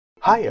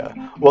Hiya!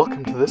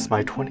 Welcome to this,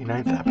 my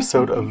 29th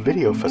episode of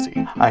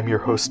VideoFuzzy. I'm your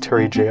host,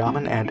 Terry J.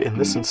 Aman, and in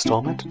this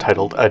installment,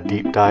 titled A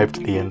Deep Dive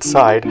to the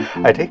Inside,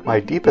 I take my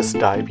deepest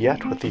dive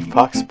yet with the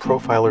Fox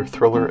profiler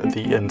thriller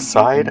The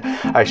Inside.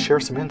 I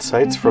share some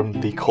insights from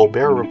the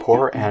Colbert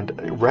Report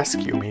and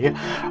Rescue Me.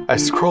 I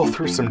scroll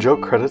through some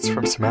joke credits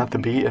from Samantha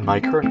Bee in my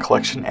current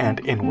collection and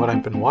in what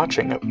I've been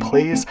watching,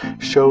 plays,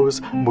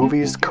 shows,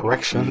 movies,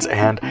 corrections,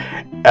 and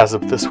as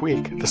of this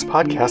week, this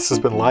podcast has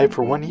been live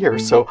for 1 year,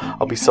 so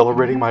I'll be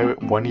celebrating my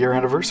 1-year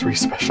anniversary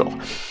special.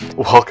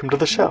 Welcome to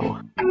the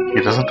show.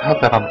 He doesn't have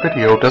that on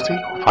video, does he?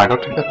 We'll find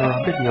out together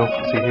on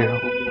VideoFuzzy.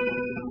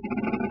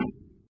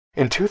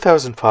 In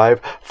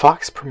 2005,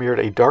 Fox premiered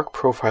a dark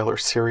profiler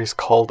series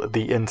called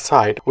The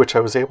Inside, which I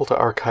was able to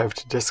archive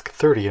to disc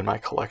 30 in my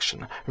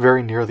collection,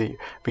 very near the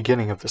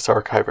beginning of this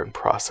archiving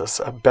process,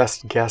 a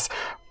best guess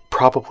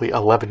probably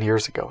 11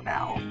 years ago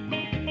now.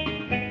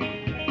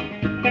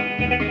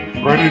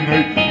 Friday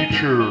Night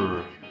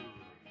Feature.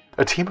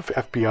 A team of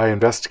FBI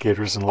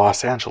investigators in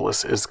Los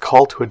Angeles is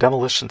called to a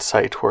demolition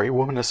site where a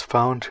woman is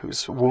found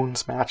whose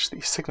wounds match the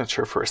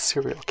signature for a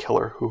serial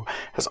killer who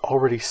has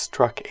already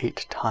struck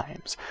 8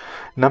 times.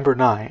 Number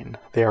 9,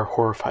 they are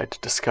horrified to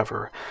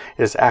discover,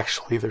 is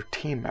actually their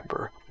team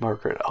member,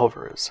 Margaret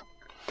Alvarez.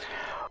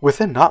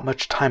 Within not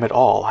much time at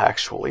all,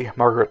 actually,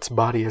 Margaret's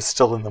body is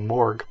still in the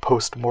morgue,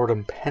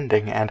 post-mortem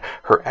pending, and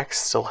her ex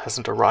still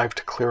hasn't arrived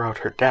to clear out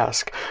her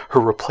desk.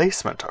 Her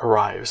replacement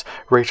arrives,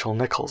 Rachel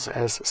Nichols,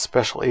 as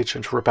Special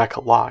Agent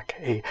Rebecca Locke,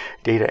 a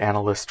data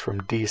analyst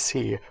from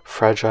D.C.,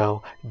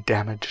 fragile,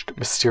 damaged,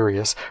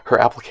 mysterious. Her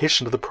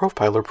application to the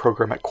profiler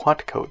program at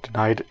Quantico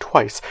denied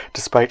twice,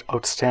 despite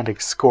outstanding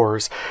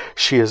scores.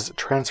 She is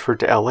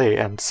transferred to L.A.,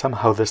 and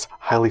somehow this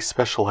highly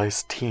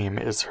specialized team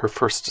is her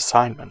first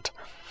assignment.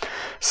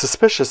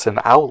 Suspicious and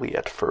owly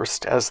at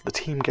first, as the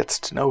team gets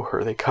to know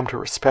her, they come to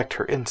respect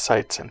her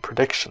insights and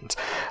predictions,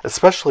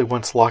 especially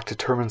once Locke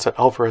determines that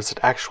Alvarez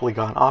had actually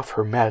gone off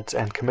her meds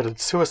and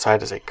committed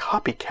suicide as a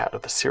copycat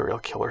of the serial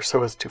killer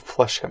so as to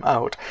flush him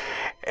out,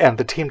 and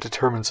the team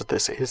determines that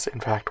this is,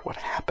 in fact, what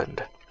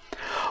happened.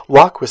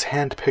 Locke was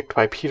handpicked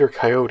by Peter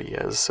Coyote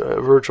as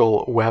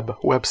Virgil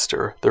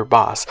Webster, their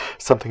boss,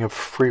 something of a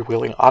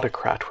freewheeling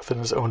autocrat within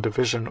his own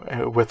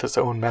division with his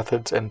own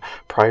methods and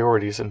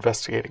priorities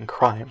investigating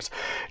crimes.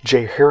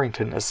 Jay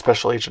Harrington as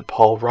Special Agent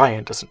Paul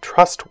Ryan doesn't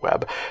trust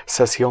Webb,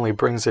 says he only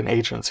brings in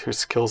agents whose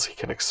skills he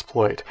can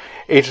exploit.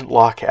 Agent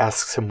Locke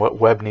asks him what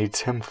Webb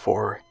needs him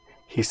for.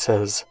 He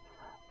says,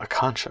 a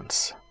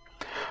conscience.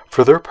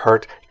 For their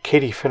part,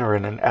 Katie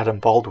Finneran and Adam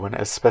Baldwin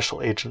as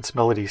Special Agents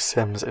Melody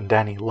Sims and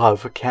Danny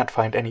Love can't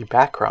find any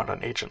background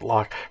on Agent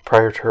Locke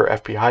prior to her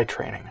FBI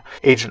training.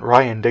 Agent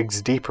Ryan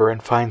digs deeper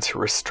and finds her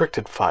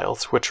restricted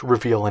files, which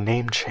reveal a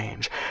name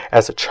change.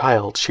 As a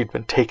child, she'd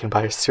been taken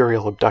by a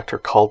serial abductor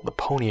called the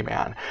Pony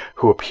Man,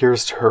 who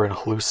appears to her in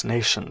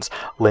hallucinations,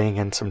 laying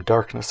in some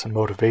darkness and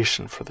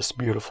motivation for this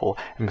beautiful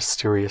and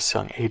mysterious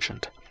young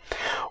agent.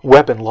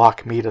 Webb and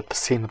Locke meet at the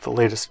scene of the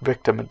latest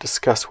victim and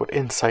discuss what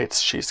insights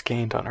she's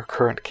gained on her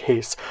current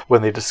case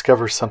when they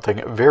discover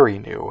something very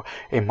new,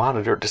 a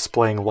monitor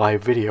displaying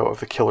live video of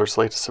the killer's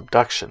latest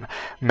abduction,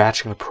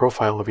 matching the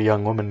profile of a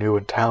young woman new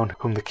in town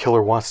whom the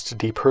killer wants to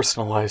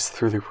depersonalize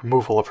through the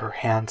removal of her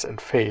hands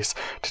and face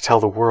to tell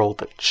the world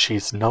that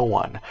she's no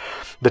one.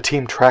 The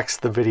team tracks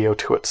the video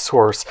to its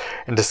source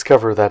and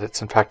discover that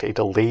it's in fact a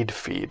delayed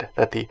feed,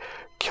 that the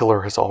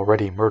killer has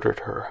already murdered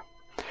her.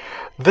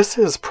 This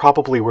is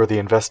probably where the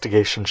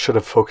investigation should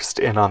have focused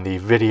in on the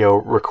video,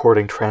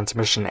 recording,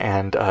 transmission,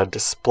 and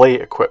display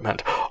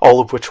equipment, all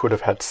of which would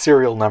have had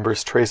serial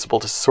numbers traceable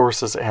to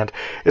sources, and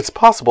it's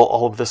possible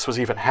all of this was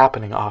even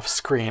happening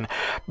off-screen.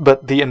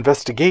 But the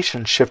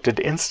investigation shifted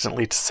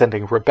instantly to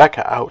sending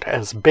Rebecca out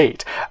as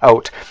bait,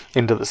 out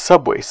into the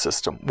subway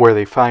system, where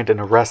they find and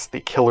arrest the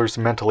killer's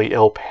mentally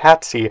ill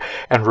Patsy,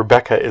 and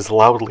Rebecca is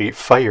loudly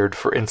fired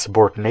for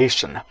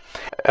insubordination.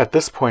 At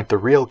this point, the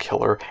real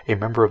killer, a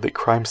member of the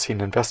crime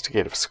scene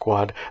investigative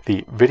squad,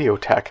 the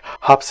Videotech,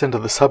 hops into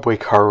the subway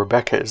car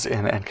Rebecca is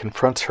in and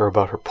confronts her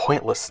about her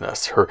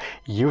pointlessness, her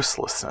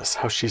uselessness,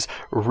 how she's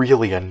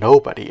really a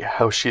nobody,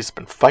 how she's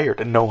been fired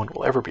and no one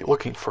will ever be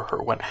looking for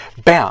her, when,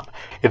 bam,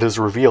 it is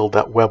revealed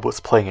that Webb was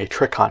playing a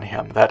trick on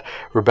him, that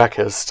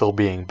Rebecca is still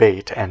being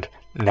bait, and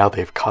now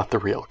they've caught the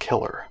real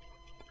killer.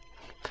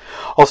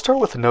 I'll start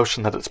with the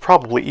notion that it's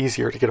probably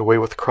easier to get away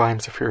with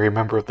crimes if you're a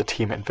member of the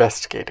team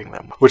investigating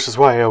them, which is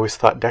why I always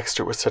thought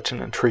Dexter was such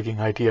an intriguing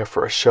idea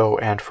for a show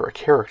and for a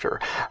character.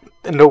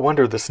 No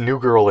wonder this new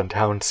girl in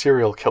town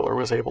serial killer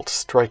was able to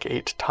strike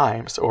 8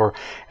 times, or,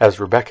 as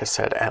Rebecca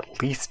said,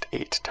 at least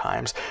 8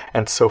 times,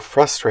 and so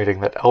frustrating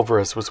that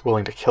Alvarez was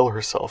willing to kill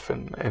herself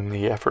in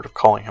the effort of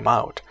calling him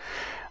out.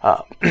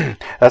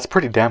 That's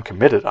pretty damn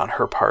committed on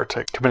her part,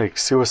 committing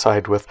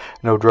suicide with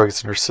no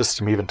drugs in her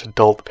system even to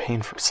dull the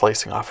pain from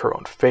slicing off her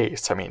own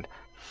face. I mean,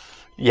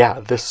 yeah,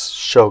 this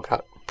show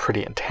got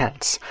pretty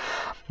intense.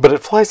 But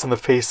it flies in the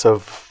face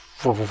of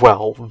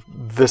well,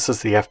 this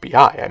is the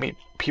FBI. I mean,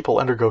 people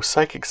undergo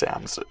psych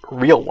exams,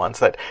 real ones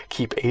that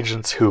keep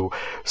agents who,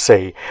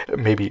 say,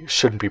 maybe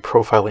shouldn't be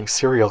profiling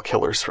serial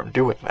killers from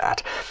doing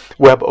that.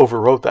 Webb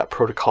overrode that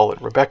protocol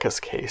in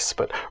Rebecca's case,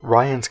 but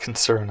Ryan's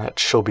concern that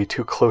she'll be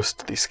too close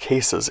to these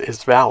cases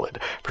is valid,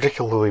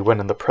 particularly when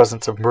in the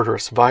presence of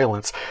murderous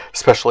violence,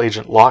 Special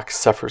Agent Locke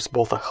suffers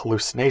both a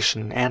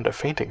hallucination and a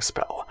fainting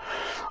spell.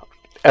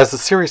 As the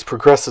series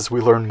progresses, we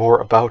learn more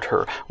about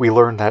her. We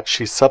learn that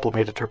she's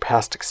sublimated her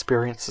past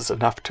experiences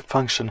enough to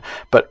function,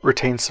 but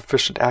retains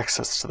sufficient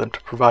access to them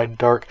to provide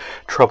dark,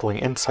 troubling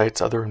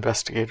insights other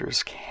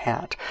investigators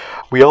can't.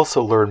 We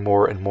also learn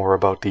more and more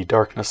about the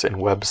darkness in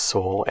Webb's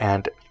soul,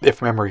 and,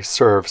 if memory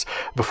serves,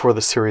 before the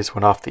series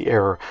went off the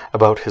air,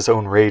 about his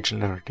own rage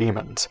and inner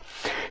demons.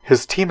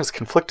 His team is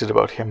conflicted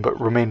about him, but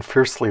remain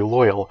fiercely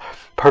loyal,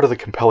 part of the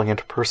compelling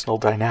interpersonal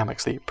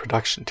dynamics the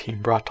production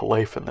team brought to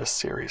life in this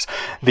series.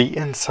 The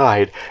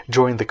Inside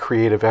joined the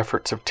creative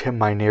efforts of Tim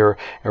Minear,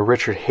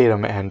 Richard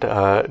Hatem, and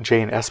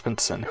Jane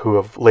Espenson, who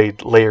have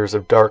laid layers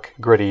of dark,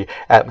 gritty,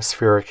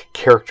 atmospheric,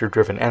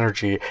 character-driven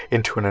energy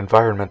into an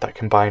environment that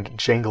combined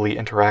jangly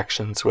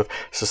interactions with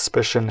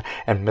suspicion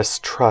and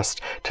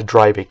mistrust to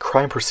drive a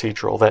crime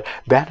procedural that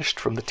vanished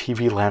from the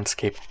TV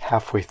landscape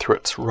halfway through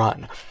its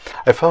run.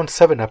 I found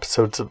 7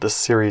 episodes of this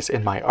series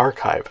in my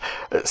archive.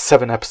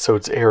 7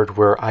 episodes aired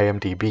where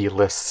IMDb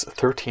lists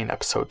 13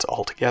 episodes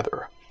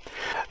altogether.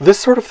 This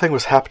sort of thing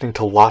was happening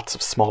to lots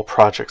of small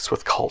projects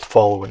with cult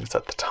followings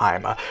at the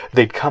time.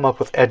 They'd come up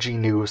with edgy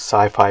new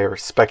sci-fi or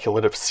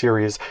speculative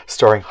series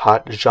starring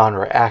hot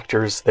genre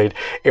actors. They'd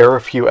air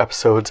a few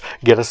episodes,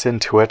 get us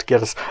into it,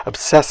 get us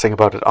obsessing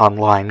about it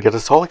online, get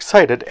us all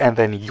excited, and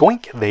then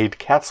yoink, they'd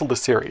cancel the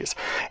series.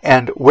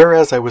 And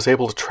whereas I was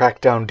able to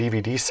track down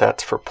DVD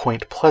sets for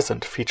Point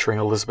Pleasant featuring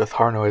Elizabeth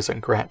Harnoy's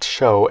and Grant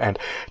Show and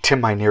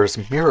Tim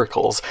Minear's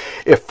Miracles,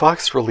 if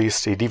Fox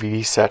released a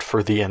DVD set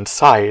for The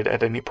Inside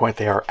at any point,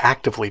 they are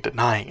actively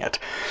denying it.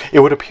 It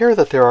would appear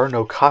that there are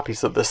no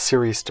copies of this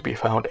series to be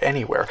found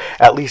anywhere,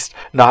 at least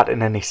not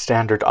in any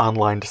standard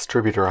online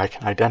distributor I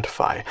can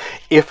identify.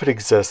 If it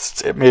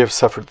exists, it may have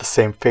suffered the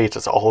same fate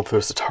as all of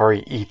those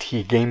Atari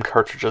ET game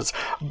cartridges,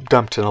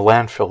 dumped in a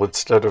landfill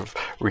instead of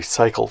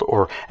recycled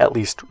or at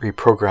least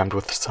reprogrammed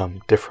with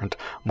some different,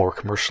 more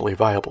commercially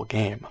viable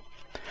game.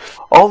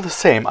 All the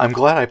same, I'm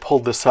glad I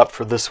pulled this up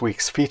for this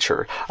week's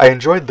feature. I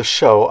enjoyed the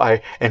show,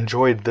 I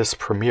enjoyed this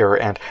premiere,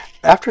 and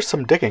after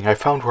some digging I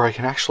found where I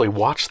can actually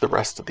watch the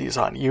rest of these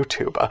on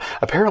YouTube.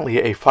 Apparently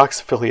a Fox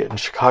affiliate in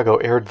Chicago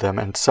aired them,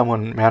 and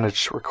someone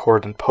managed to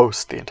record and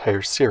post the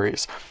entire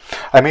series.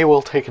 I may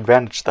well take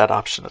advantage of that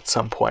option at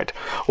some point.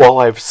 While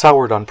I've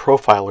soured on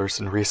profilers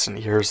in recent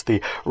years,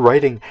 the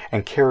writing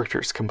and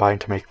characters combine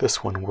to make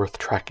this one worth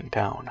tracking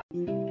down.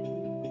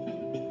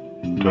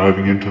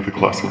 Diving into the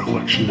classic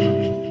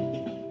collection.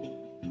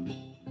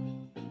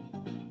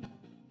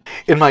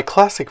 In my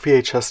classic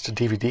VHS to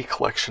DVD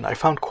collection, I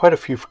found quite a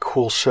few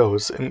cool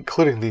shows,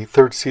 including the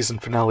 3rd season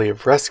finale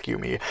of Rescue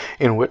Me,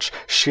 in which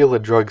Sheila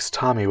drugs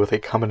Tommy with a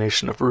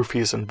combination of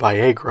roofies and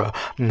Viagra,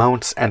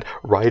 mounts and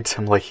rides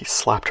him like he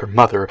slapped her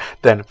mother,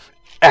 then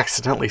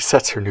accidentally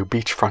sets her new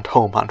beachfront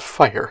home on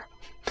fire.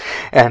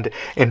 And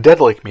in Dead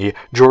Like Me,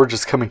 George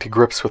is coming to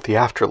grips with the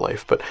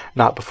afterlife, but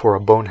not before a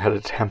boneheaded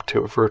attempt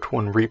to avert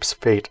one Reap's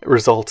fate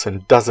results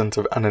in dozens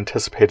of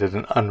unanticipated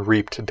and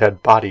unreaped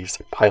dead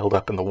bodies piled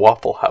up in the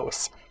Waffle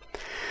House.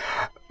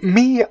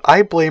 Me,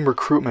 I blame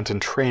recruitment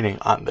and training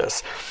on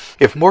this.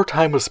 If more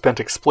time was spent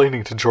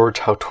explaining to George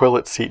how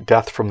toilet seat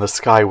death from the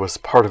sky was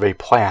part of a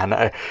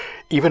plan,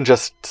 even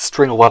just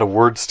string a lot of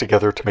words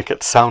together to make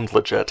it sound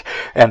legit,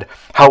 and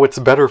how it's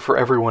better for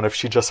everyone if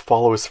she just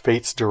follows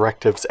fate's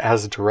directives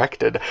as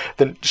directed,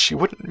 then she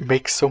wouldn't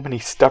make so many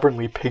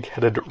stubbornly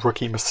pig-headed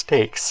rookie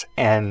mistakes,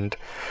 and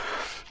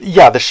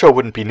yeah, the show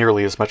wouldn't be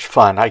nearly as much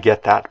fun, I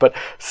get that, but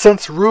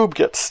since Rube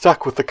gets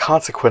stuck with the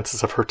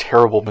consequences of her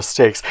terrible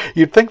mistakes,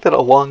 you'd think that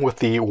along with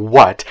the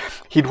what,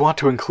 he'd want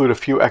to include a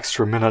few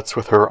extra minutes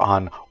with her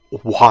on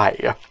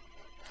why.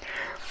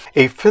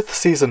 A 5th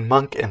season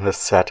monk in this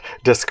set,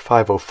 Disc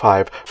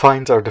 505,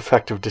 finds our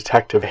defective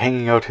detective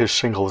hanging out his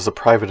shingle as a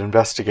private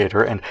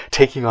investigator and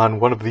taking on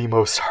one of the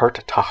most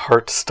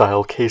heart-to-heart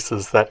style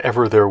cases that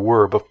ever there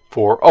were before.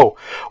 Oh,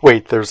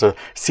 wait, there's a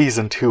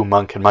Season 2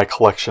 monk in my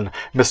collection,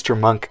 Mr.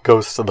 Monk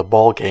Goes to the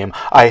Ball Game.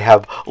 I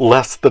have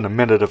less than a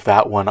minute of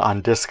that one on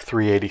Disc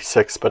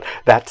 386, but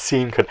that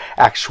scene could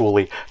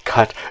actually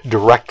cut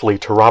directly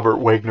to Robert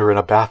Wagner in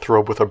a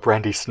bathrobe with a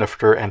brandy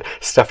snifter and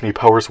Stephanie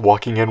Powers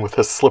walking in with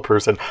his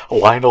slippers and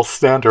Lionel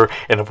Stander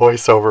in a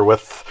voiceover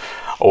with,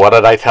 "What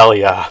did I tell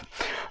ya?"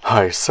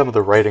 Some of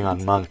the writing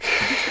on Monk,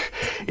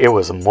 it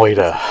was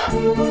moita.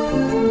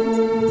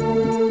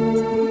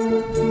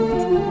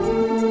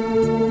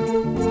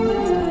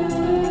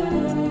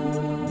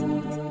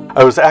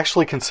 I was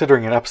actually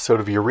considering an episode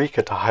of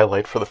Eureka to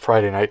highlight for the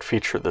Friday night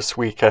feature this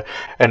week,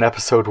 an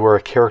episode where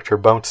a character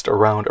bounced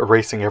around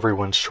erasing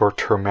everyone's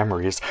short-term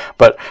memories,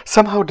 but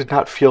somehow did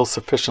not feel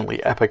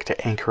sufficiently epic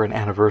to anchor an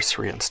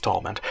anniversary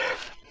installment.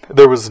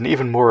 There was an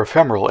even more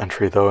ephemeral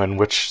entry, though, in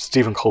which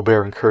Stephen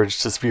Colbert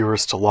encouraged his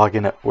viewers to log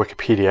in at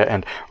Wikipedia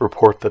and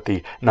report that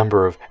the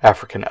number of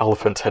African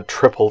elephants had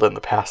tripled in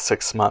the past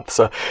 6 months.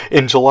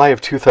 In July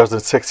of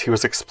 2006, he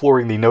was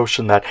exploring the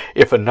notion that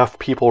if enough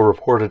people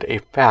reported a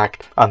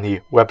fact on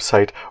the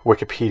website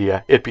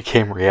Wikipedia, it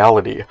became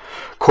reality,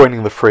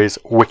 coining the phrase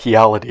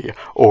wikiality,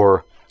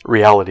 or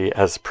reality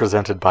as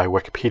presented by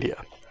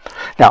Wikipedia.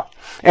 Now,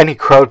 any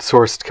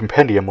crowdsourced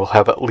compendium will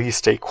have at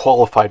least a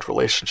qualified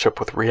relationship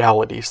with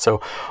reality,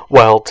 so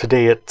while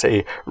today it's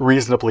a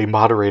reasonably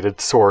moderated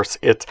source,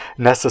 it's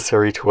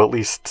necessary to at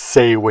least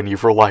say when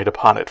you've relied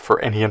upon it for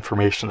any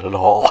information at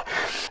all.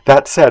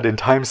 That said, in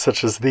times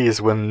such as these,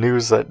 when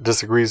news that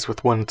disagrees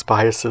with one's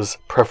biases,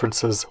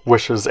 preferences,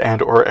 wishes,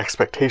 and or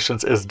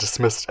expectations is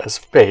dismissed as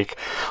fake,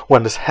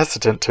 one is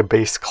hesitant to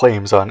base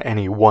claims on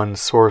any one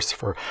source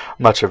for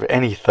much of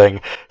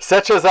anything,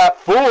 such as that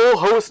fool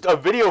host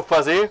of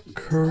VideoFuzzy.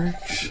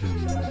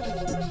 Correction.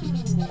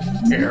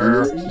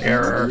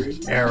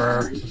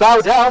 Error. Bow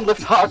down,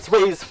 lift hearts,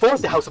 raise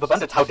forth the house of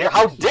abundance. How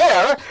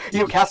dare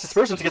you cast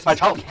aspersions against my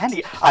child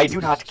Candy? I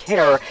do not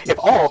care if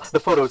all the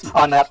photos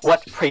on that,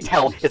 what, pray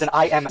tell, is an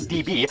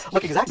IMDb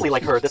look exactly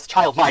like her. This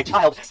child, my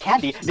child,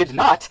 Candy, did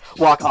not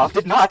walk off,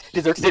 did not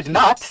desert, did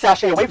not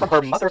sashay away from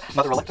her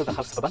mother-elect of the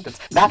house of abundance.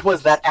 That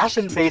was that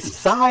ashen-faced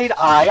side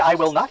eye. I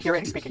will not hear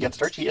any speak against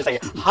her. She is a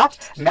hot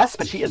mess,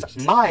 but she is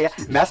my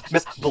mess,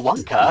 Miss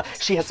Blanca.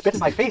 She has spit in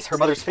my face, her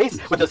mother's face,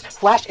 with this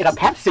flash in a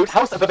pantsuit,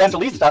 house of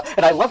Evangelista,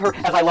 and I love her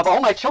as I love all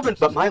my children,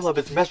 but my love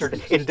is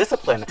measured in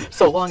discipline.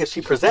 So long as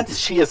she presents,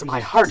 she is my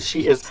heart,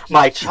 she is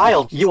my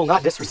child. You will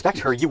not disrespect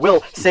her, you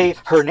will say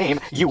her name,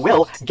 you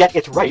will get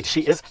it right.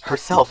 She is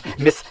herself,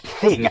 Miss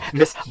Thing,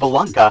 Miss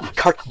Blanca,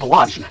 carte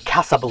blanche,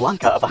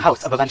 Casablanca of the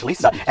house of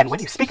Evangelista, and when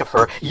you speak of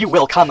her, you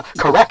will come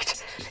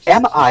correct.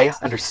 Am I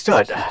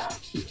understood?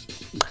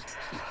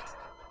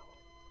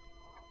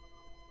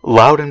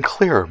 Loud and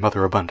clear,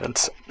 Mother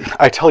Abundance.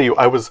 I tell you,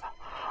 I was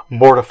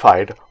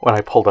mortified when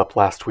I pulled up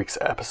last week's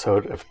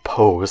episode of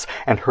Pose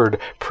and heard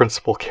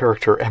principal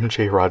character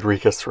MJ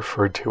Rodriguez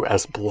referred to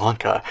as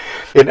Blanca.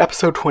 In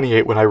episode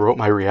 28, when I wrote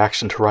my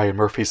reaction to Ryan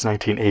Murphy's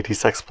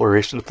 1980s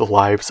exploration of the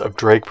lives of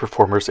drag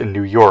performers in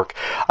New York,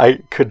 I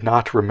could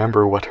not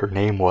remember what her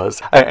name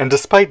was. And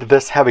despite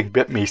this having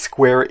bit me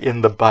square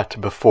in the butt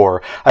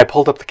before, I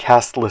pulled up the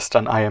cast list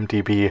on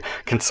IMDb,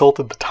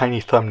 consulted the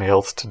tiny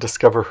thumbnails to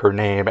discover her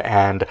name,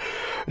 and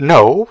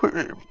no,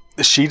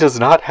 she does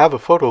not have a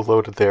photo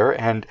loaded there,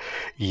 and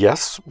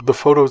yes, the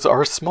photos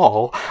are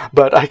small,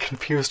 but I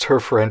confused her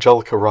for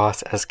Angelica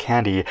Ross as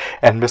Candy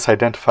and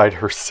misidentified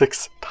her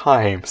 6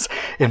 times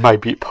in my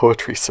Beat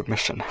Poetry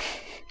submission.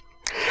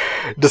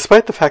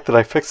 Despite the fact that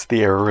I fixed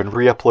the error and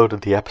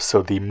re-uploaded the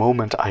episode the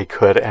moment I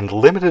could, and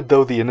limited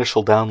though the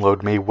initial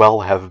download may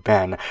well have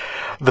been,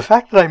 the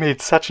fact that I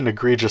made such an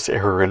egregious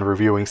error in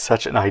reviewing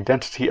such an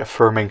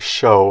identity-affirming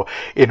show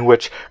in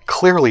which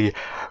clearly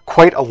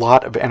quite a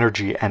lot of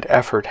energy and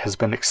effort has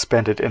been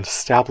expended in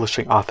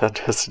establishing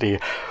authenticity,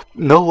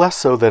 no less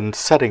so than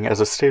setting as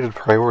a stated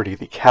priority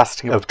the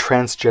casting of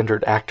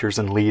transgendered actors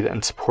in lead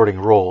and supporting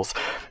roles,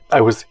 I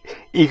was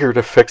eager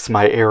to fix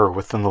my error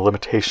within the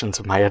limitations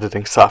of my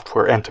editing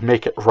software and to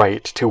make it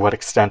right to what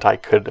extent I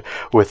could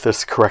with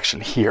this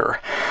correction here.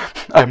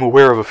 I'm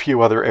aware of a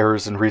few other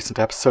errors in recent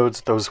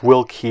episodes. Those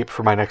will keep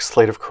for my next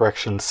slate of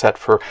corrections set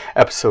for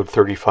episode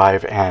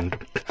 35,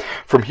 and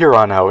from here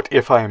on out,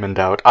 if I am in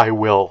doubt, I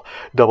will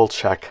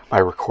double-check my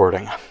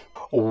recording.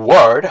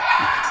 Word.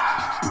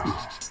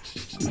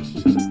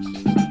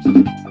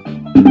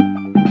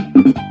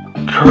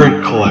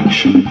 Current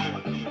collection.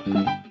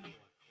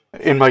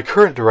 In my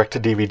current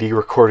direct-to-DVD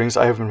recordings,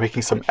 I have been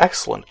making some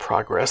excellent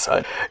progress.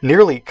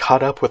 Nearly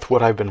caught up with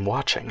what I've been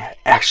watching,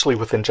 actually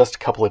within just a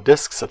couple of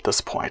discs at this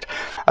point.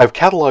 I've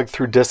cataloged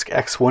through disc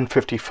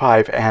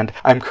X155, and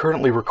I'm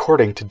currently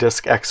recording to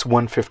disc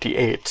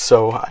X158,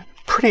 so I'm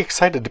pretty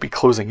excited to be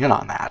closing in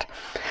on that.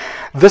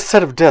 This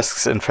set of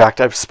discs, in fact,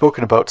 I've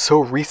spoken about so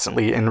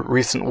recently in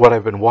recent What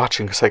I've Been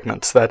Watching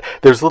segments that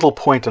there's little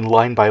point in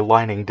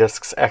line-by-lining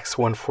discs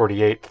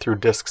X148 through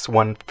discs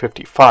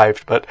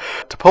 155, but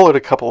to pull out a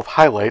couple of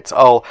highlights,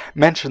 I'll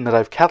mention that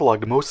I've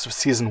cataloged most of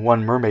Season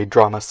 1 mermaid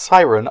drama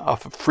Siren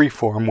off of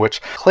Freeform, which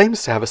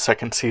claims to have a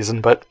second season,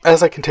 but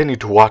as I continue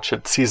to watch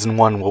it, Season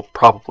 1 will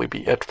probably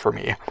be it for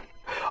me.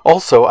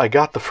 Also, I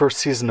got the first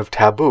season of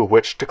Taboo,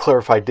 which, to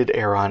clarify, did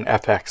air on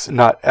FX,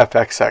 not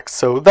FXX,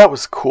 so that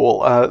was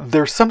cool.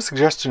 There's some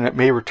suggestion it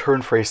may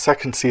return for a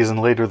second season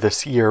later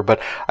this year,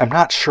 but I'm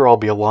not sure I'll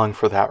be along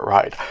for that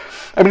ride.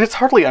 I mean, it's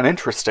hardly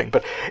uninteresting,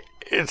 but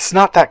it's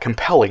not that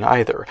compelling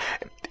either.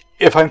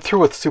 If I'm through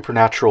with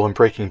Supernatural and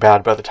Breaking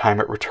Bad by the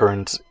time it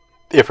returns,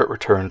 if it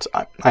returns,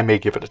 I may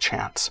give it a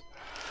chance.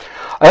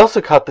 I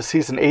also caught the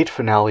Season 8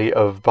 finale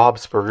of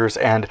Bob's Burgers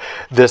and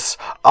this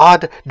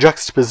odd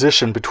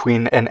juxtaposition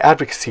between an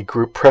advocacy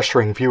group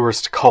pressuring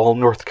viewers to call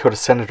North Dakota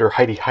Senator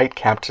Heidi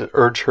Heitkamp to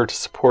urge her to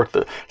support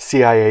the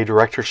CIA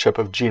directorship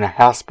of Gina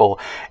Haspel,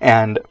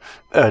 and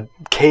a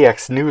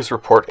KX News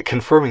report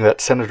confirming that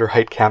Senator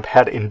Heitkamp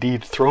had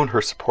indeed thrown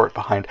her support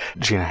behind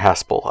Gina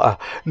Haspel.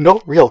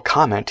 No real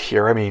comment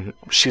here. I mean,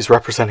 she's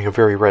representing a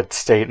very red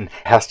state and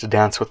has to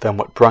dance with them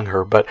what brung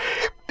her, but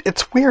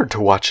it's weird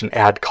to watch an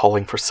ad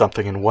calling for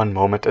something in one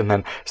moment and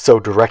then so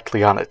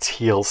directly on its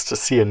heels to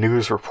see a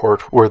news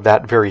report where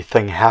that very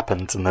thing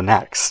happens in the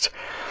next.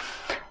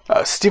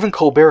 Stephen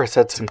Colbert has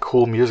had some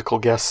cool musical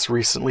guests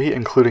recently,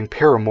 including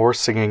Paramore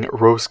singing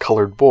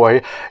Rose-Colored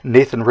Boy,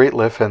 Nathan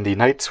Rateliff and the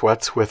Night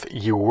Sweats with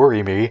You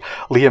Worry Me,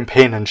 Liam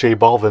Payne and J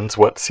Balvin's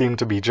what seemed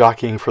to be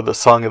jockeying for the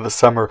song of the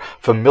summer,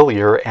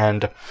 Familiar,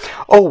 and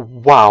oh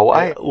wow,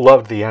 I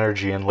loved the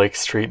energy in Lake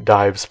Street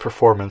Dive's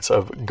performance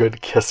of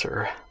Good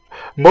Kisser.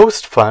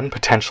 Most fun,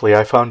 potentially,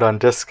 I found on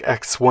disc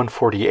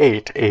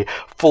X148, a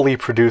fully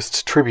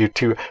produced tribute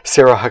to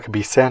Sarah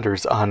Huckabee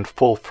Sanders on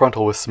Full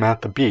Frontal with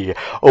Samantha Bee,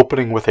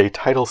 opening with a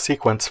title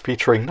sequence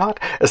featuring not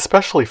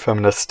especially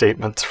feminist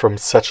statements from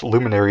such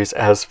luminaries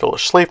as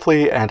Phyllis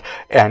Schlafly and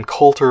Ann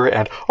Coulter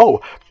and,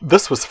 oh,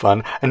 this was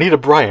fun, Anita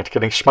Bryant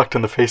getting schmucked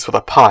in the face with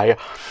a pie,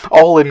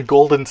 all in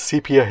golden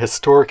sepia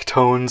historic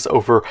tones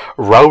over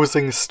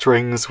rousing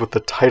strings with the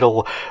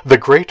title The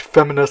Great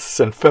Feminists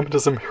and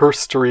Feminism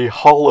Herstory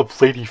Hall of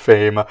Lady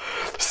Fame,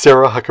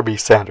 Sarah Huckabee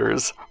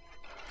Sanders.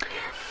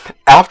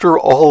 After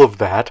all of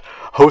that,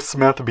 host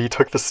Samantha Bee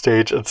took the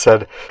stage and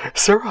said,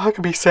 Sarah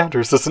Huckabee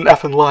Sanders is an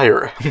effing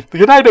liar.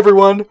 Good night,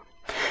 everyone!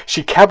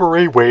 She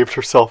cabaret waved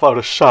herself out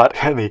of shot,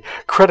 and the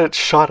credits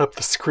shot up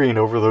the screen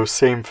over those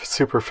same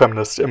super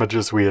feminist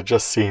images we had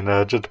just seen,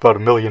 just about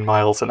 1,000,000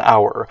 miles an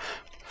hour.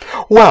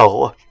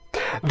 Well,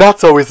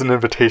 that's always an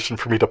invitation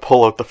for me to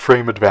pull out the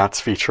frame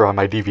advance feature on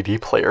my DVD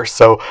player,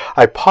 so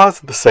I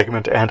paused the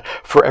segment, and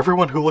for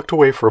everyone who looked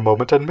away for a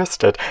moment and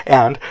missed it,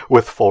 and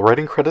with full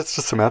writing credits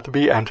to Samantha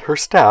Bee and her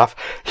staff,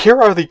 here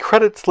are the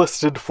credits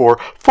listed for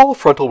Full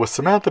Frontal with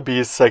Samantha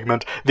Bee's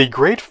segment, The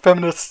Great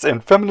Feminists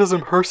and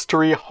Feminism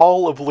Herstory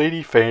Hall of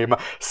Lady Fame,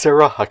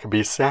 Sarah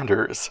Huckabee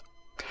Sanders.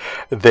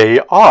 They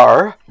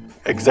are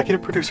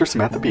executive producer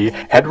Samantha Bee,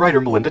 head writer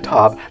Melinda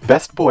Taub,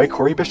 best boy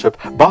Corey Bishop,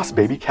 boss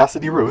baby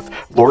Cassidy Ruth,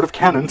 Lord of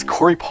Cannons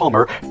Corey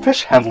Palmer,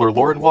 fish handler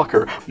Lauren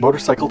Walker,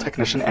 motorcycle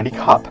technician Andy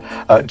Kopp,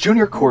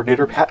 junior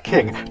coordinator Pat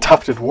King,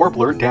 tufted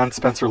warbler Dan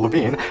Spencer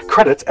Levine,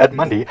 credits Ed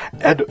Mundy,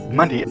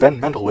 Ben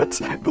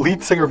Mendelwitz,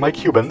 lead singer Mike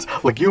Hubans,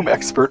 legume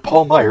expert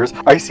Paul Myers,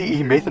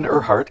 ICE Nathan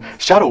Earhart,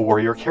 shadow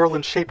warrior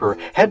Carolyn Shaper,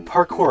 head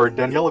parkour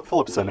Daniela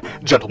Phillipson,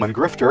 gentleman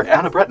grifter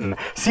Anna Breton,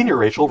 senior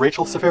Rachel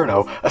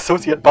Severno,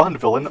 associate Bond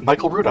villain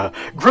Michael Ruda,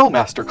 grill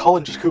master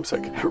Colin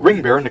Jakubczyk,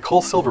 ring bearer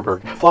Nicole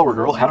Silverberg, flower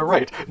girl Hannah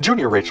Wright,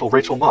 junior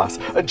Rachel Moss,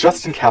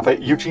 Justin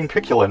Kappa, Eugene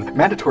Piculin,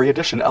 mandatory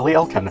edition Ellie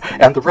Elkin,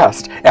 and the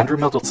rest, Andrew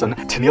Mendelson,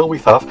 Tennille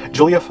Weethoff,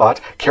 Julia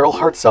Fott, Carol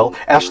Hartzell,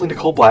 Ashley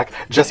Nicole Black,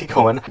 Jesse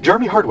Cohen,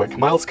 Jeremy Hardwick,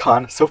 Miles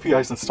Kahn, Sophie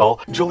Eisenstahl,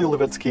 Julie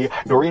Levitsky,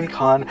 Noreen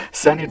Khan,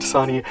 Sanya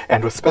Dasani,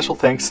 and with special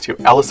thanks to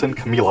Allison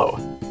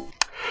Camilo.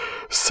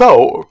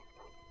 So,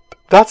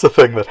 that's a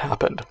thing that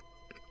happened.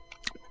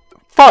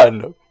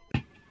 Fun!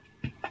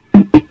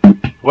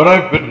 What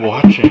I've been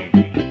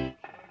watching.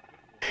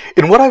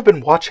 In What I've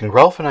Been Watching,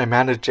 Ralph and I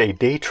managed a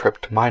day trip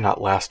to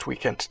Minot last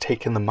weekend to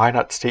take in the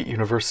Minot State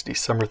University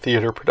Summer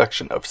Theater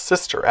production of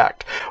Sister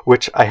Act,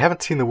 which I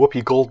haven't seen the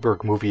Whoopi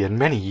Goldberg movie in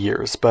many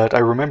years, but I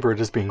remember it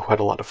as being quite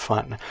a lot of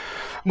fun.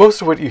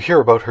 Most of what you hear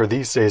about her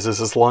these days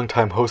is as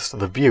longtime host of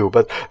The View,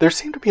 but there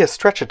seemed to be a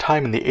stretch of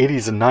time in the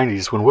 80s and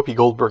 90s when Whoopi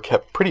Goldberg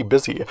kept pretty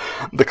busy.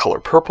 The Color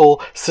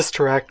Purple,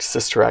 Sister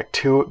Act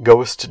 2,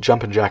 Ghost,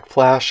 Jumpin' Jack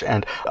Flash,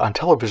 and on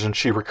television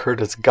she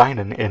recurred as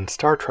Guinan in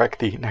Star Trek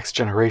The Next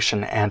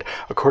Generation, and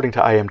according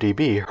to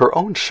IMDb, her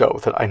own show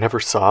that I never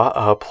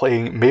saw,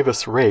 playing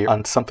Mavis Ray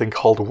on something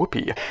called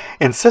Whoopi.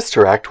 In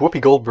Sister Act,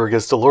 Whoopi Goldberg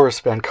as Dolores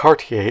Van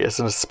Cartier is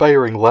an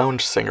aspiring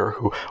lounge singer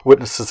who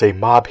witnesses a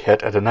mob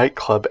hit at a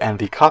nightclub, and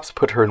the cops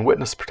put her in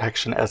witness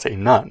protection as a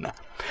nun.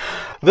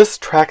 This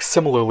tracks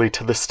similarly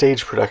to the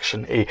stage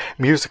production, a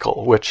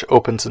musical, which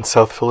opens in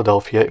South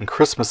Philadelphia in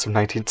Christmas of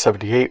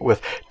 1978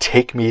 with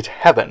Take Me to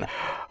Heaven.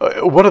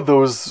 One of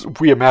those,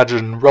 we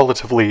imagine,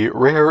 relatively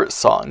rare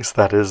songs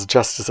that is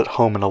just as at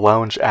home in a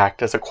lounge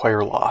act as a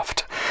choir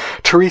loft.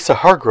 Teresa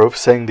Hargrove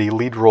sang the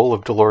lead role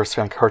of Dolores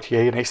Van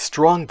Cartier in a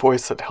strong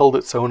voice that held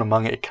its own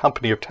among a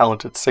company of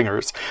talented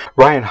singers.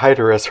 Ryan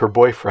Hyder, as her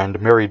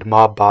boyfriend, married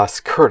mob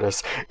boss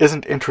Curtis,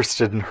 isn't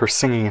interested in her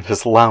singing in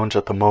his lounge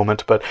at the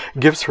moment, but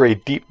gives her a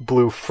deep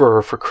blue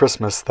fur for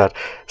Christmas that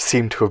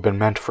seemed to have been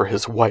meant for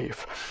his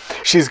wife.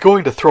 She's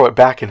going to throw it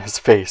back in his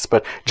face,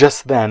 but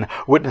just then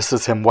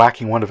witnesses him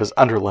whacking one of his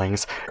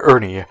underlings,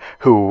 Ernie,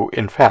 who,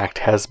 in fact,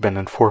 has been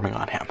informing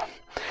on him.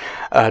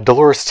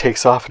 Dolores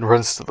takes off and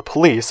runs to the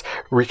police,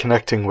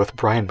 reconnecting with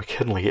Brian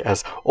McKinley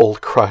as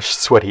Old Crush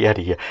Sweaty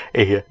Eddie,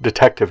 a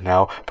detective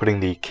now, putting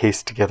the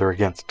case together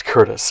against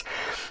Curtis.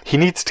 He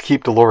needs to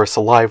keep Dolores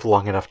alive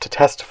long enough to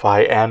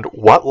testify, and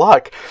what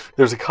luck!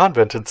 There's a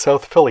convent in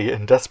South Philly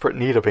in desperate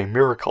need of a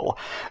miracle.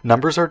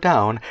 Numbers are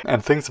down,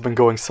 and things have been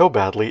going so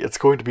badly it's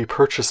going to be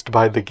purchased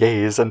by the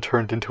gays and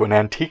turned into an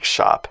antique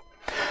shop.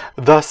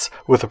 Thus,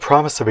 with the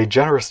promise of a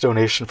generous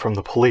donation from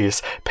the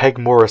police, Peg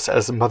Morris,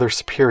 as Mother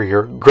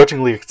Superior,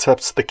 grudgingly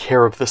accepts the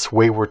care of this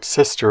wayward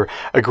sister,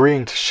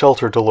 agreeing to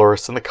shelter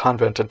Dolores in the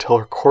convent until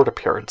her court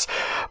appearance.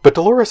 But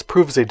Dolores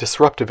proves a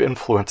disruptive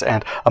influence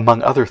and,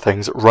 among other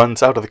things,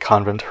 runs out of the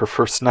convent her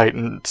first night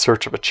in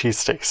search of a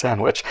cheesesteak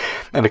sandwich,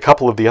 and a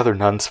couple of the other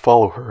nuns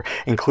follow her,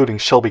 including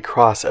Shelby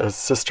Cross as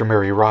Sister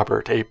Mary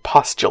Robert, a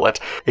postulate,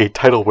 a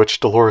title which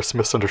Dolores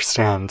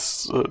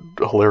misunderstands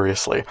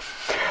hilariously.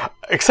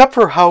 Except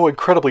for how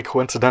incredibly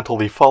coincidental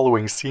the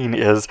following scene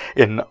is,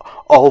 in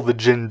all the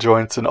gin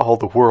joints in all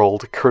the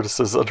world,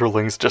 Curtis's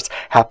underlings just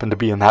happen to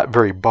be in that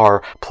very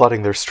bar,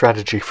 plotting their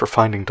strategy for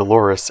finding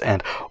Dolores,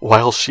 and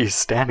while she's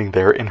standing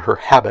there in her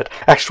habit,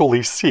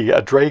 actually see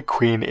a drag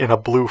queen in a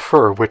blue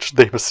fur, which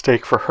they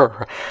mistake for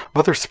her.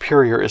 Mother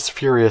Superior is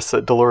furious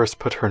that Dolores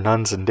put her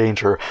nuns in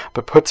danger,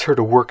 but puts her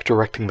to work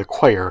directing the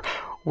choir,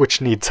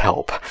 which needs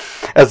help.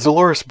 As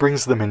Dolores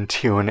brings them in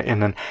tune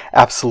in an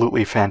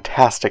absolutely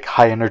fantastic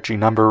high-energy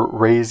number,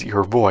 Raise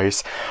Your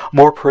Voice,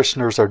 more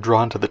parishioners are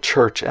drawn to the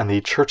church, and the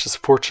church's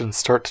fortunes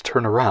start to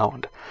turn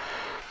around.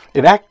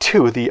 In Act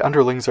 2, the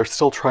underlings are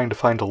still trying to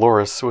find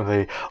Dolores when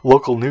a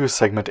local news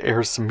segment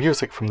airs some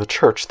music from the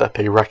church that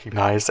they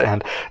recognize,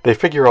 and they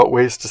figure out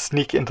ways to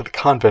sneak into the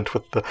convent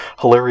with the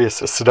hilarious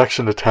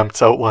seduction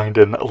attempts outlined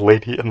in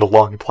Lady in the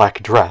Long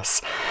Black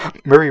Dress.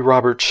 Mary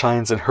Roberts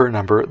shines in her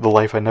number, The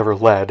Life I Never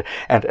Led,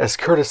 and as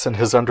Curtis and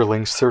his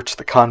underlings search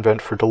the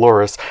convent for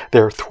Dolores,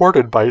 they're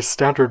thwarted by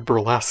standard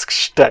burlesque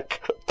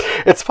shtick.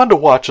 It's fun to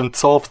watch and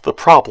solves the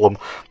problem,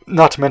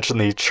 not to mention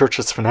the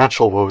church's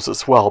financial woes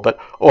as well, but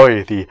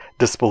oi, the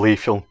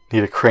disbelief, you'll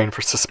need a crane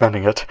for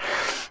suspending it.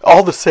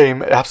 All the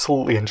same,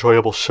 absolutely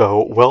enjoyable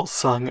show, well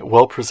sung,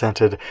 well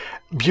presented,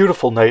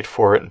 beautiful night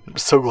for it,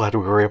 so glad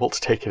we were able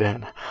to take it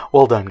in.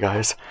 Well done,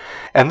 guys.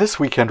 And this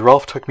weekend,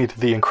 Ralph took me to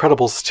The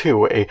Incredibles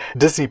 2, a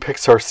Disney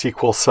Pixar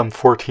sequel some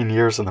 14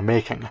 years in the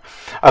making.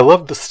 I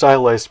loved the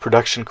stylized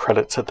production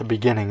credits at the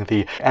beginning,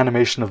 the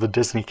animation of the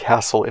Disney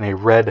castle in a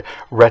red,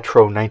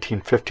 retro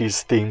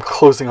 1950s theme,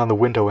 closing on the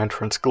window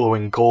entrance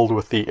glowing gold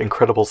with the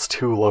Incredibles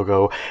 2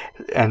 logo,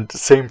 and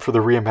same for the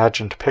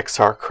reimagined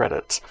Pixar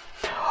credits.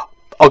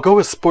 I'll go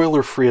as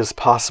spoiler-free as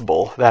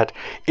possible that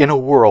in a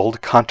world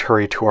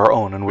contrary to our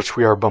own, in which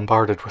we are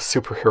bombarded with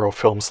superhero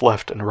films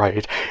left and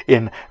right,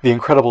 in The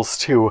Incredibles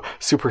 2,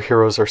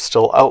 superheroes are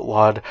still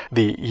outlawed,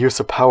 the use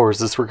of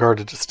powers is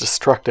regarded as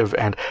destructive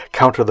and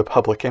counter the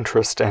public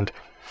interest, and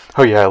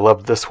oh yeah, I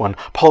love this one.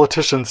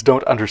 Politicians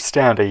don't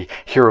understand a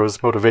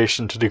hero's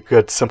motivation to do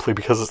good simply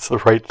because it's the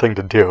right thing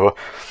to do.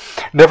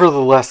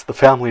 Nevertheless, the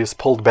family is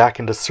pulled back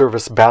into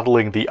service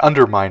battling the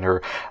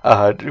Underminer,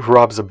 who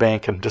robs a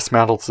bank and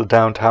dismantles the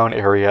downtown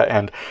area,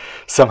 and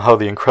somehow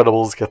the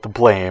Incredibles get the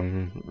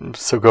blame,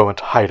 so go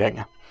into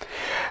hiding.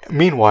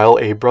 Meanwhile,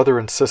 a brother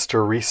and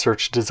sister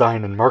research,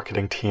 design, and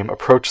marketing team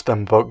approach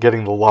them about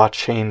getting the law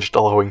changed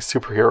allowing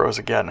superheroes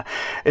again.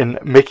 In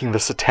making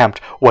this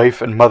attempt,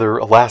 wife and mother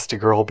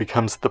Elastigirl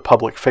becomes the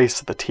public face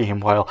of the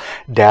team, while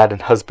dad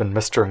and husband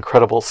Mr.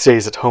 Incredible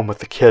stays at home with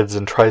the kids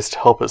and tries to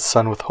help his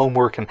son with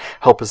homework and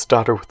help his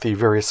daughter with the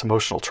various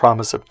emotional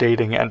traumas of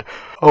dating, and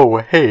oh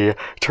hey,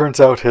 turns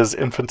out his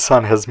infant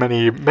son has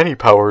many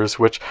powers,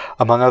 which,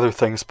 among other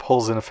things,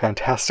 pulls in a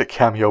fantastic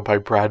cameo by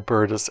Brad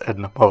Bird as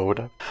Edna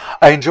Mode.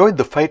 I enjoyed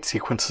the fight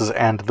sequences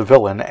and the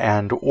villain,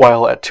 and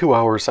while at 2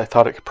 hours I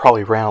thought it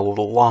probably ran a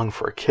little long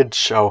for a kids'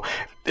 show,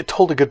 it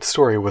told a good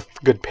story with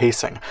good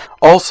pacing.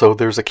 Also,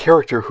 there's a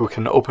character who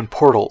can open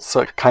portals,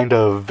 kind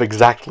of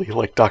exactly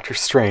like Doctor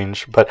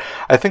Strange, but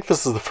I think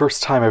this is the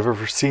first time I've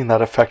ever seen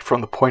that effect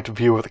from the point of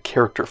view of the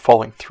character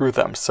falling through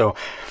them, so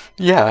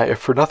yeah, if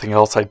for nothing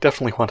else, I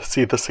definitely want to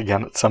see this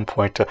again at some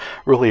point to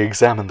really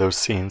examine those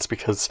scenes,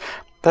 because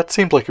that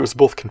seemed like it was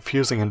both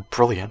confusing and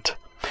brilliant.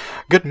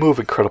 Good move,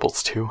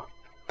 Incredibles 2.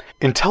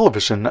 In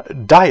television,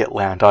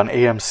 Dietland on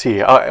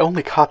AMC. I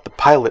only caught the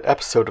pilot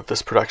episode of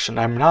this production.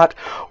 I'm not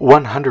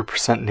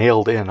 100%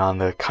 nailed in on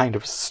the kind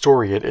of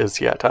story it is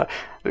yet.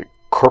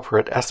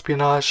 Corporate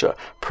espionage,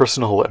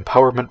 personal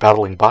empowerment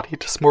battling body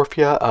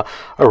dysmorphia,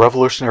 a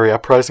revolutionary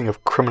uprising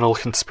of criminal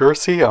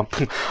conspiracy.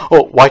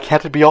 Why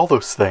can't it be all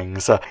those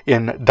things?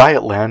 In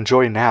Dietland,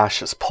 Joy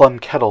Nash is Plum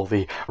Kettle,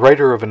 the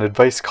writer of an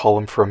advice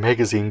column for a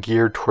magazine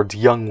geared towards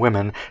young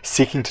women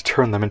seeking to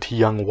turn them into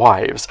young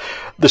wives.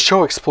 The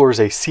show explores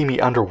a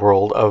seamy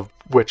underworld of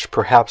which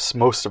perhaps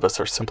most of us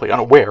are simply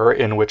unaware,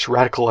 in which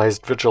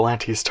radicalized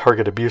vigilantes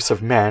target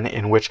abusive men,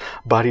 in which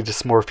body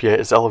dysmorphia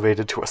is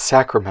elevated to a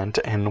sacrament,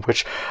 in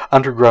which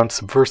underground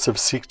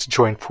subversives seek to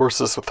join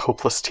forces with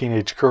hopeless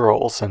teenage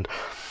girls, and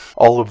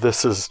all of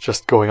this is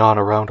just going on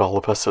around all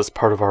of us as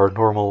part of our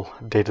normal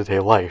day-to-day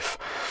life.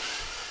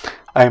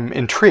 I'm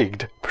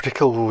intrigued,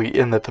 particularly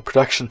in that the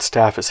production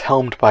staff is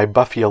helmed by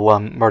Buffy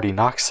alum Marty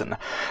Noxon.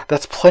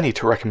 That's plenty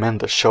to recommend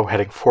this show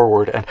heading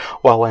forward, and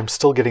while I'm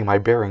still getting my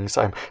bearings,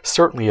 I'm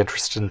certainly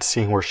interested in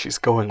seeing where she's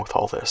going with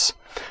all this.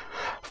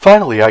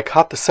 Finally, I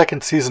caught the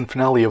second season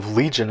finale of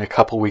Legion a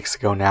couple weeks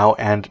ago now,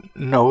 and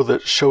no, the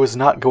show is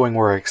not going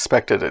where I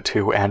expected it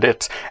to, and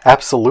it's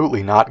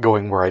absolutely not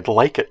going where I'd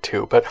like it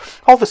to, but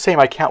all the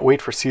same I can't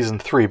wait for season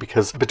 3,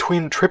 because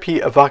between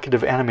trippy,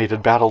 evocative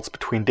animated battles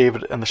between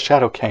David and the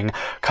Shadow King,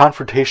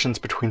 confrontations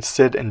between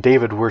Sid and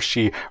David where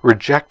she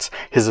rejects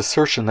his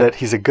assertion that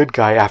he's a good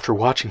guy after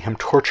watching him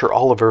torture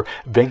Oliver,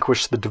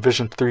 vanquish the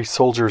Division 3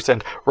 soldiers,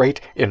 and right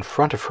in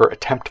front of her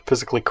attempt to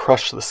physically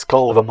crush the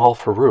skull of Amal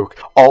Farouk,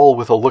 all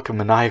with a look of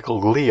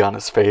maniacal glee on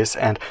his face,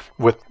 and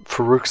with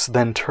Farouk's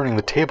then turning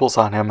the tables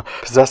on him,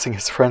 possessing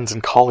his friends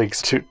and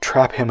colleagues to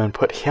trap him and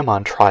put him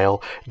on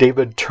trial,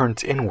 David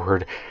turns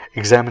inward,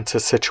 examines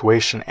his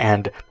situation,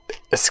 and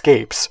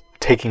escapes,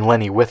 taking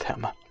Lenny with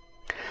him.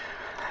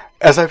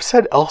 As I've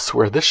said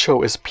elsewhere, this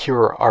show is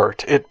pure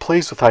art. It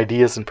plays with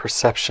ideas and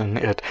perception.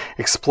 It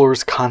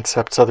explores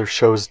concepts other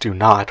shows do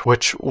not,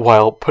 which,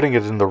 while putting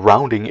it in the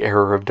rounding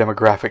error of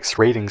demographics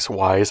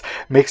ratings-wise,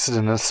 makes it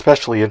an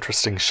especially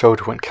interesting show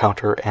to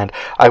encounter, and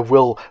I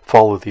will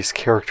follow these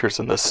characters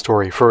in this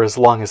story for as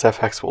long as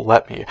FX will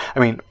let me. I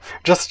mean,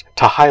 just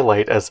to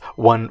highlight as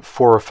one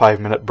 4 or 5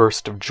 minute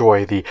burst of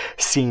joy, the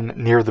scene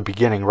near the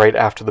beginning, right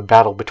after the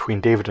battle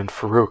between David and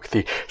Farouk,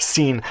 the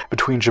scene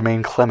between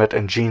Jermaine Clement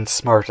and Jean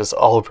Smart as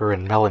Oliver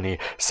and Melanie,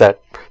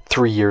 set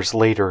 3 years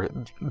later.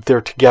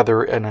 They're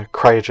together in a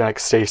cryogenic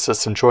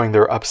stasis, enjoying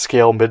their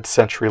upscale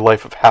mid-century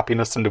life of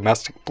happiness and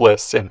domestic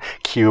bliss in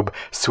Cube,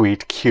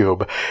 Sweet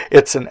Cube.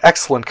 It's an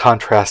excellent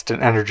contrast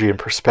in energy and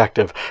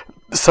perspective,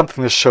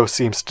 something this show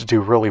seems to do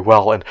really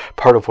well, and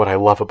part of what I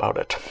love about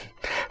it.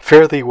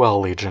 Fare thee well,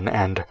 Legion,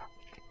 and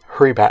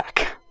hurry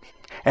back.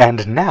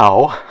 And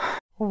now...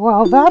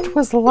 Well, that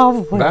was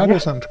lovely. That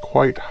isn't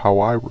quite how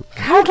I would...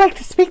 I'd like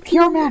to speak to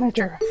your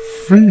manager.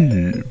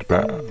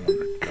 Feedback.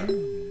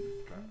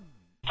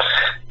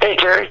 Hey,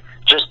 Terry.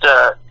 Just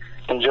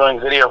enjoying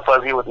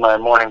VideoFuzzy with my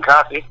morning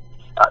coffee.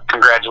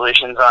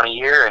 Congratulations on a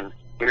year, and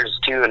here's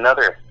to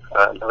another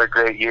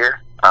great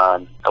year.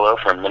 Hello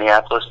from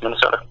Minneapolis,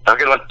 Minnesota. Have a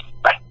good one.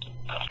 Bye.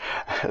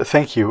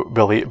 Thank you,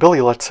 Billy. Billy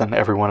Lutzen,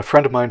 everyone. A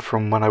friend of mine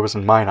from when I was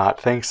in Minot.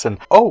 Thanks, and...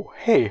 Oh,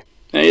 hey.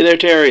 Hey there,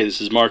 Terry. This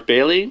is Mark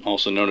Bailey,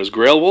 also known as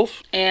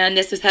Grailwolf. And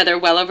this is Heather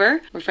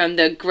Welliver. We're from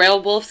the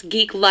Grailwolf's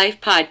Geek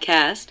Life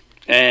podcast.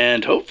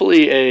 And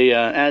hopefully a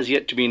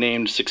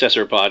as-yet-to-be-named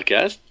successor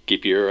podcast.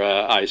 Keep your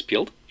eyes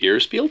peeled.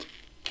 Ears peeled?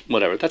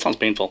 Whatever. That sounds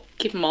painful.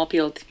 Keep them all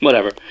peeled.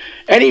 Whatever.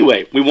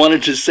 Anyway, we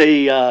wanted to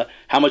say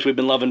how much we've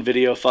been loving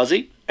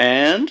VideoFuzzy.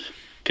 And...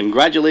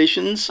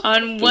 congratulations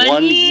on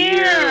one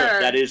year.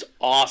 That is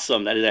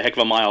awesome. That is a heck of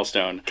a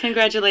milestone.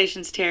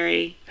 Congratulations,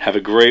 Terry. Have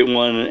a great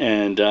one,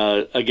 and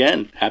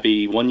again,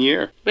 happy 1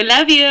 year. We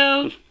love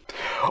you.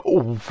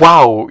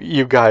 Wow,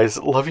 you guys,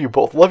 love you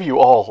both, love you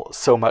all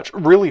so much.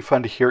 Really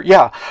fun to hear.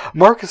 Yeah,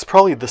 Mark is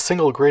probably the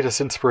single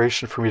greatest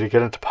inspiration for me to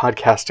get into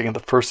podcasting in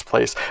the first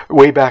place.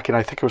 Way back in,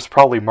 I think it was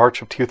probably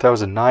March of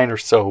 2009 or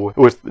so,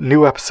 with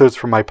new episodes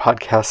from my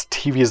podcast,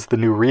 TV is the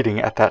New Reading,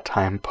 at that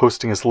time,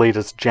 posting as late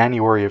as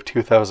January of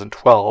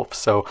 2012.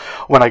 So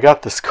when I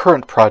got this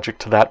current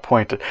project to that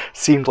point, it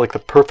seemed like the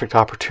perfect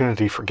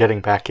opportunity for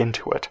getting back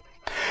into it.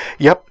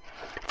 Yep.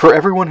 For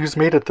everyone who's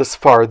made it this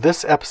far,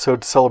 this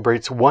episode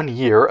celebrates 1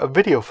 year of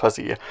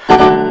VideoFuzzy.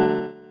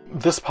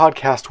 This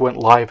podcast went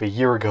live a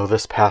year ago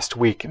this past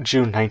week,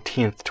 June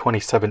 19th,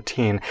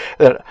 2017,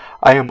 and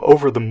I am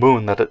over the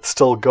moon that it's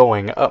still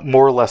going,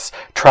 more or less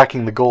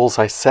tracking the goals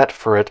I set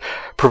for it,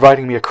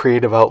 providing me a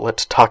creative outlet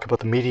to talk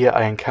about the media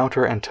I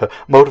encounter and to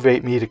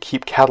motivate me to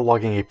keep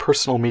cataloging a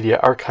personal media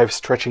archive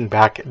stretching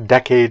back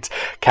decades,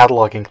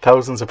 cataloging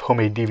thousands of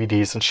homemade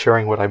DVDs and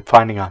sharing what I'm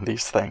finding on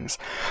these things.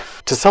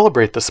 To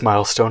celebrate this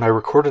milestone, I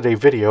recorded a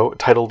video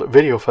titled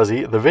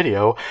VideoFuzzy, the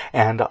video,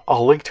 and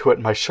I'll link to it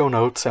in my show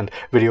notes and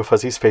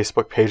VideoFuzzy's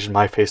Facebook page and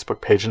my Facebook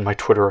page and my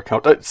Twitter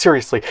account.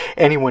 Seriously,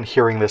 anyone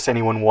hearing this,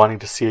 anyone wanting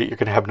to see it, you're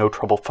going to have no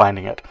trouble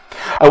finding it.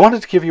 I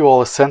wanted to give you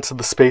all a sense of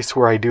the space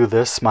where I do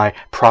this, my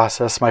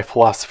process, my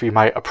philosophy,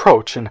 my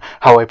approach, and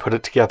how I put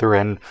it together,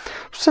 and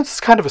since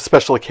it's kind of a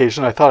special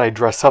occasion, I thought I'd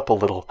dress up a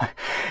little.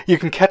 You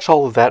can catch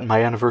all of that in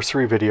my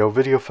anniversary video,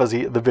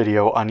 VideoFuzzy, the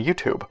video, on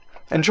YouTube.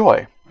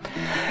 Enjoy!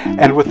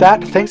 And with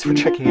that, thanks for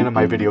checking in on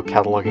my video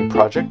cataloging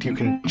project. You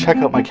can check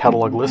out my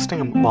catalog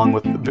listing along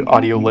with the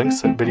audio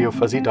links at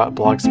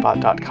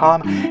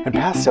videofuzzy.blogspot.com and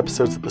past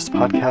episodes of this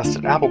podcast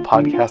at Apple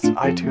Podcasts and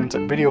iTunes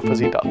at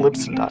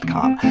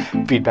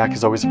videofuzzy.libsyn.com. Feedback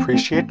is always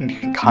appreciated, and you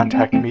can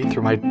contact me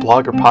through my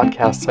blog or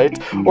podcast sites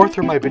or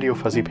through my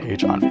VideoFuzzy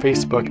page on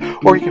Facebook,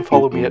 or you can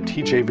follow me at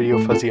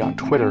TJVideoFuzzy on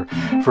Twitter.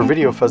 For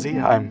VideoFuzzy,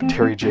 I'm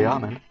Terry J.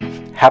 Aman.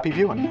 Happy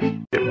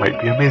viewing. It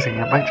might be amazing,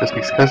 it might just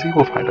be scuzzy.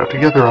 We'll find out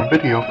together on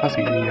VideoFuzzy.